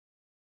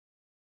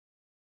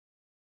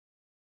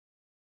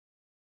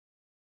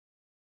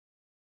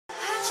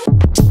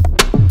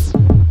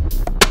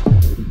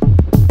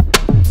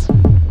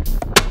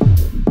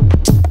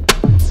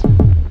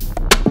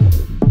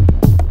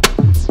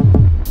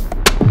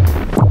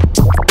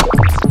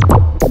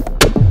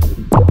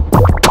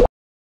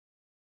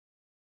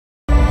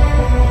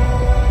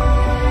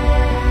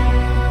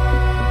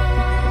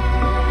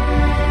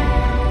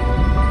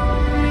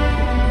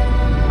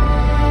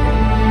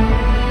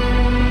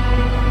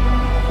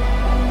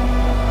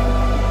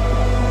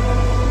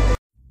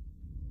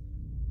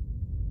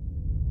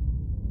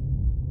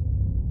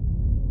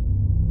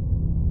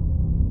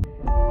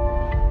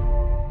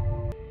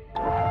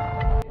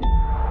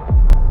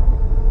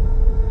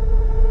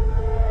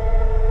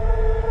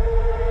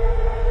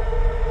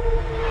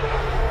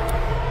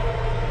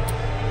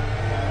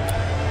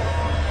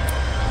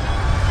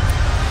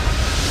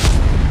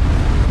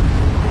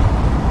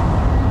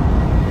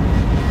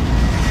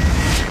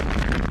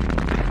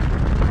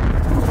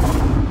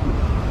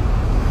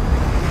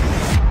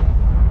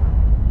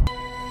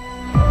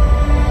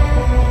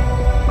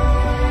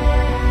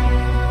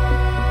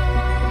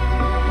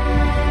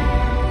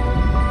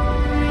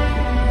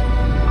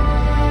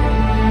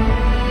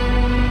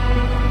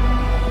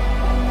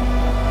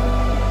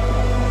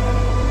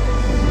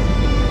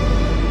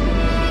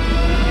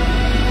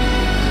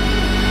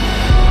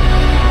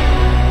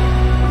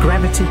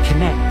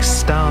connects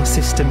star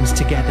systems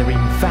together in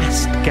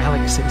vast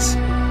galaxies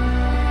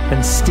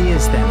and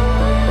steers them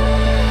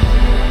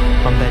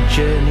on their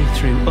journey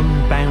through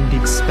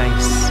unbounded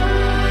space.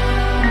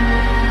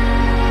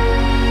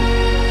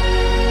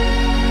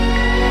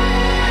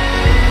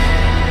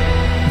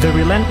 The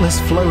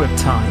relentless flow of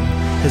time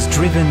has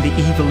driven the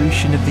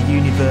evolution of the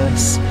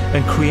universe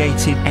and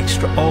created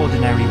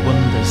extraordinary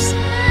wonders.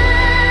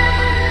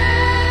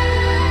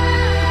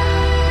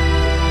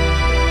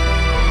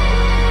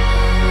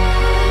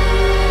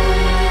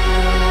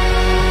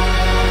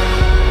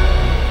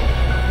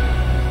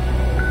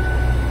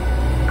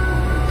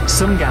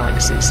 Some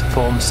galaxies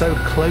form so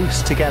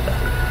close together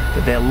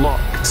that they're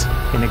locked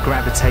in a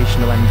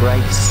gravitational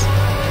embrace.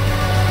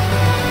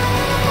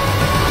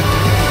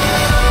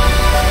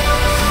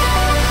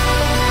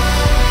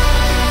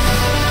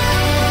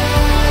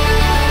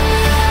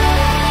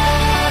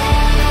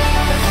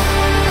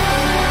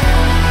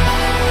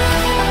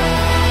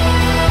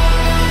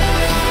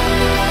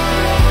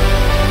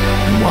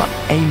 What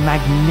a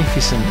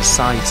magnificent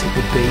sight it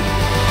would be.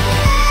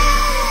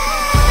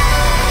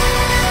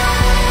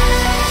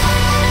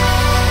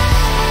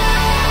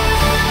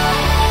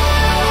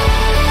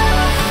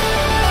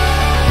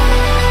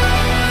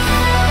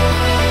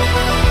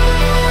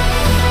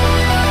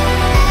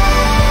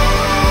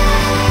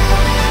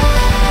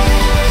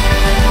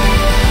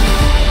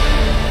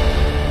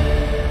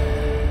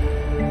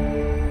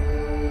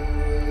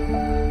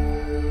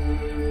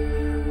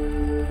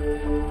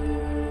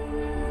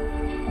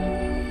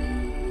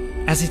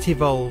 As it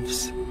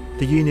evolves,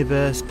 the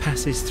universe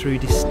passes through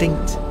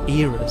distinct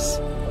eras.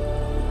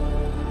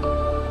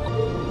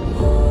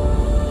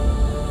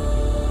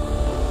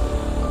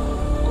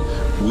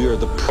 We are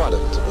the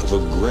product of a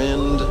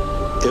grand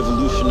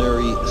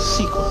evolutionary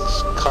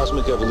sequence,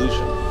 cosmic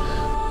evolution,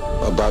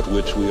 about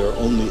which we are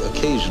only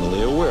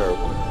occasionally aware.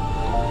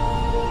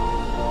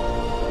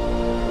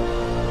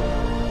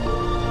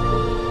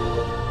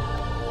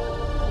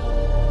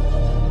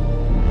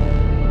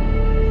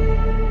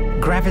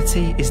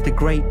 Gravity is the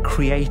great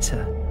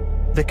creator,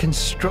 the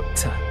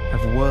constructor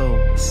of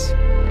worlds.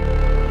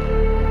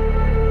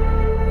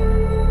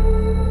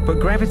 But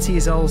gravity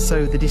is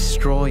also the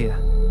destroyer,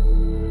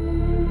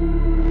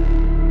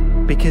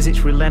 because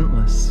it's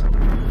relentless.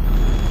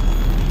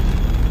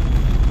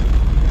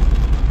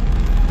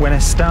 When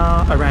a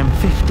star around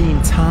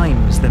 15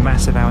 times the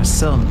mass of our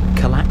Sun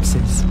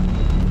collapses,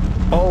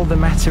 all the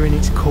matter in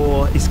its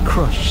core is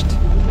crushed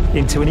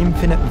into an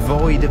infinite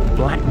void of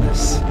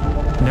blackness,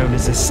 known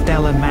as a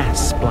stellar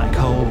mass black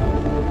hole.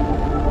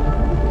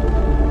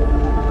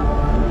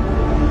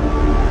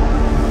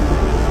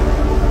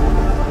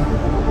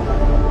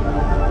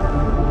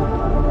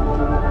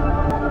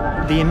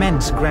 The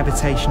immense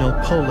gravitational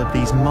pull of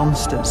these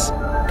monsters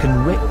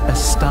can rip a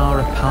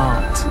star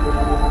apart.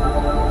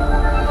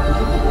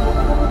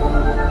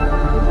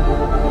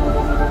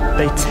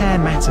 They tear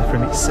matter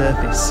from its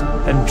surface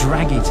and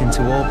drag it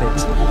into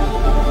orbit.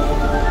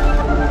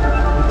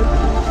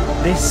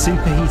 This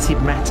superheated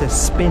matter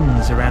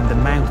spins around the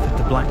mouth of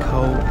the black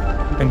hole,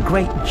 and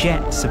great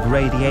jets of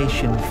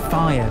radiation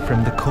fire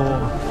from the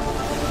core.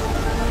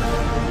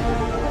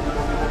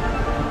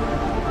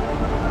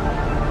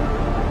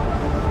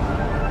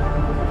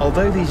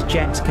 Although these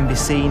jets can be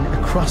seen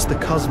across the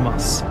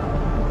cosmos,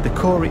 the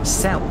core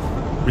itself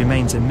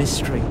remains a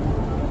mystery.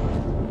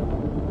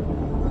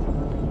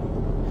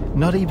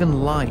 Not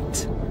even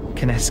light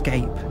can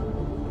escape,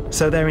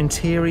 so their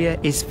interior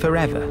is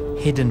forever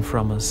hidden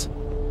from us.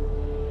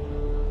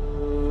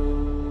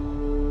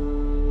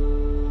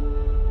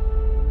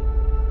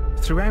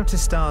 Throughout a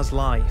star's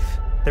life,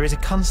 there is a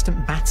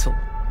constant battle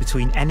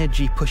between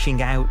energy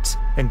pushing out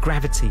and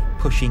gravity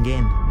pushing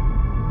in.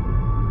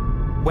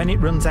 When it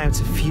runs out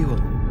of fuel,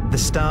 the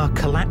star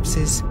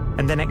collapses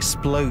and then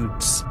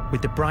explodes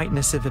with the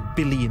brightness of 1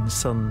 billion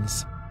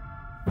suns.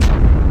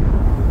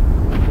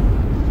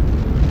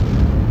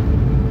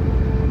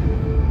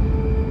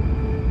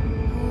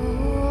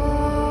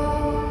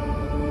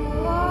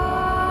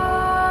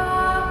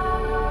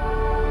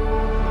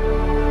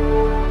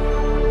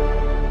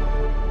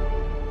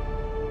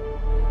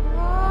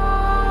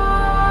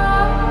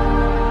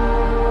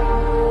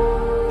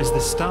 As the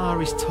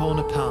star is torn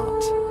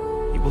apart,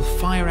 it will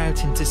fire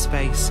out into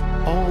space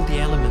all the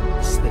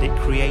elements that it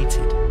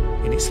created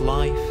in its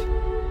life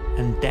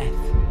and death.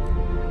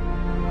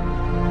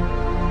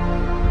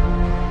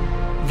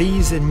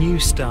 These are new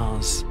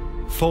stars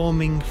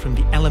forming from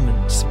the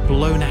elements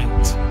blown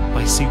out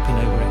by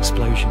supernova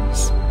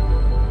explosions.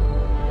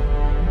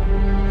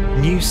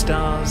 New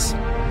stars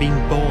being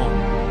born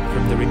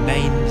from the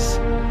remains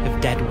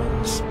of dead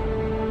ones.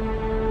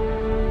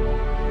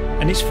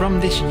 And it's from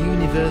this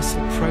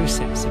universal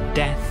process of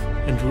death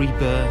and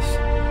rebirth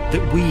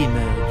that we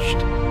emerged.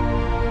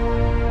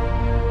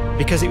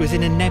 Because it was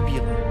in a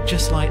nebula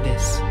just like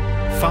this,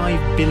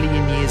 5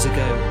 billion years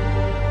ago,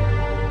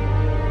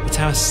 that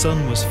our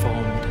sun was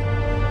formed.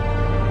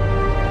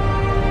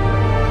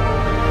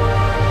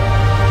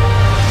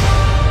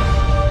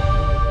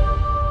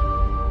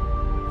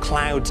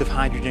 Clouds of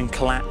hydrogen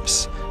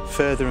collapse,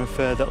 further and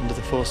further under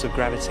the force of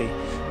gravity,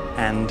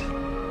 and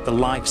the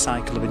life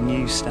cycle of a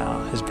new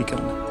star has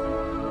begun.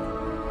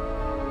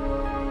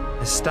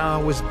 A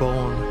star was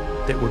born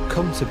that would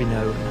come to be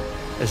known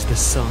as the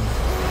Sun.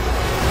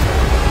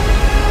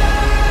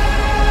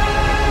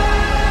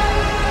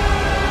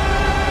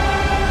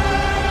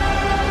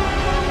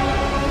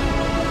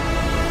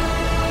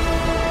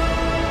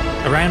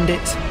 Around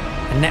it,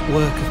 a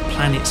network of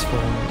planets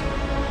formed.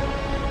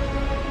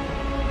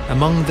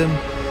 Among them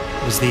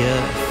was the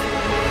Earth.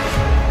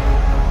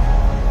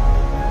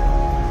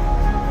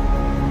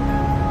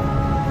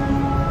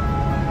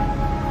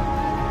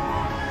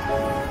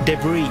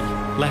 Debris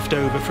left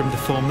over from the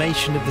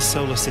formation of the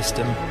solar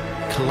system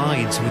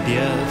collides with the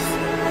Earth.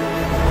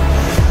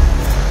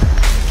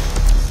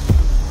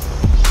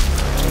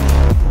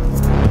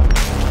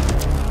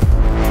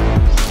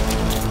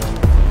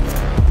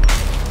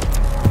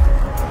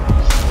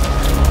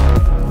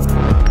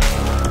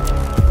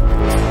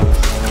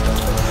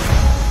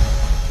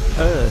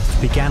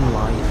 Earth began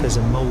life as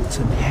a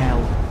molten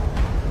hell.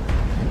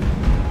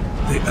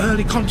 The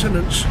early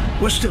continents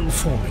were still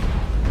forming.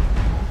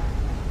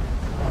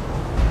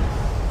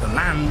 The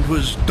land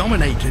was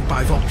dominated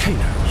by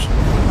volcanoes,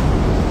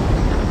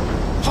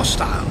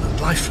 hostile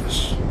and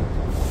lifeless.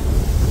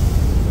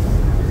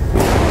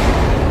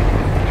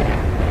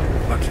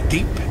 But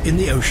deep in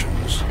the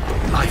oceans,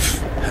 life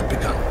had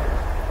begun.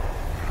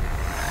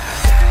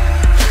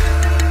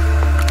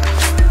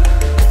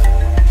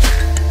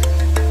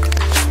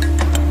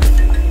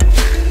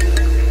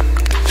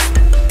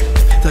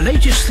 The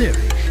latest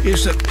theory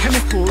is that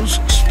chemicals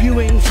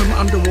spewing from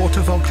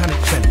underwater volcanic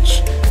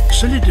vents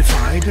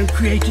solidified and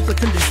created the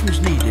conditions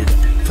needed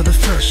for the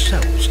first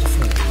cells to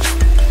form.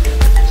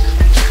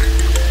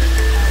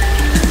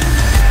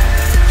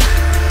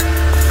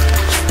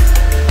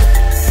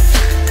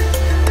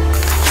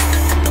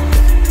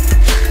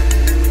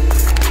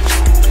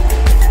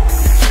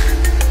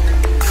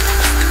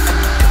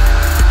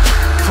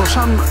 For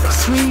some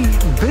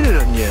 3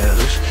 billion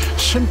years,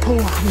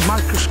 simple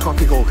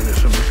microscopic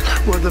organisms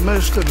were the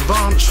most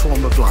advanced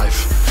form of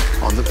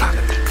life on the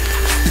planet.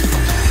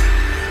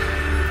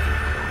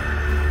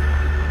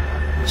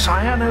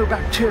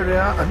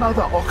 Cyanobacteria and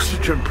other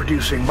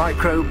oxygen-producing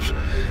microbes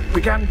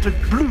began to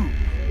bloom.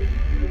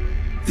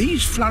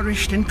 These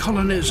flourished in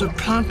colonies of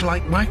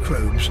plant-like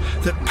microbes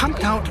that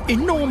pumped out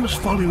enormous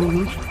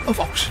volumes of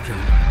oxygen.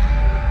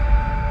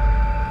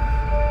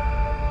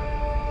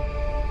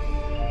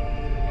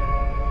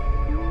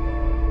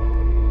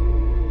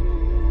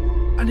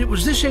 And it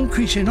was this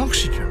increase in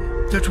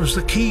oxygen that was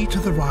the key to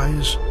the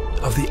rise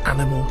of the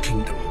animal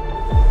kingdom.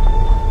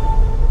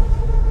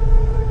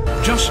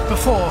 Just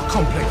before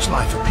complex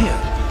life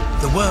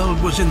appeared, the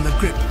world was in the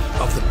grip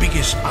of the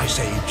biggest ice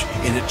age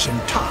in its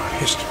entire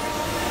history.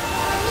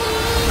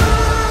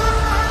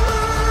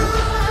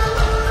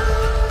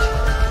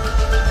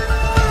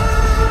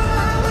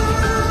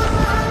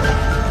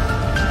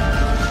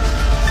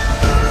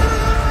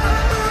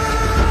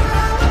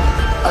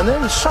 And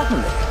then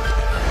suddenly,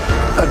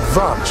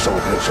 advanced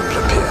organisms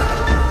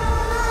appeared.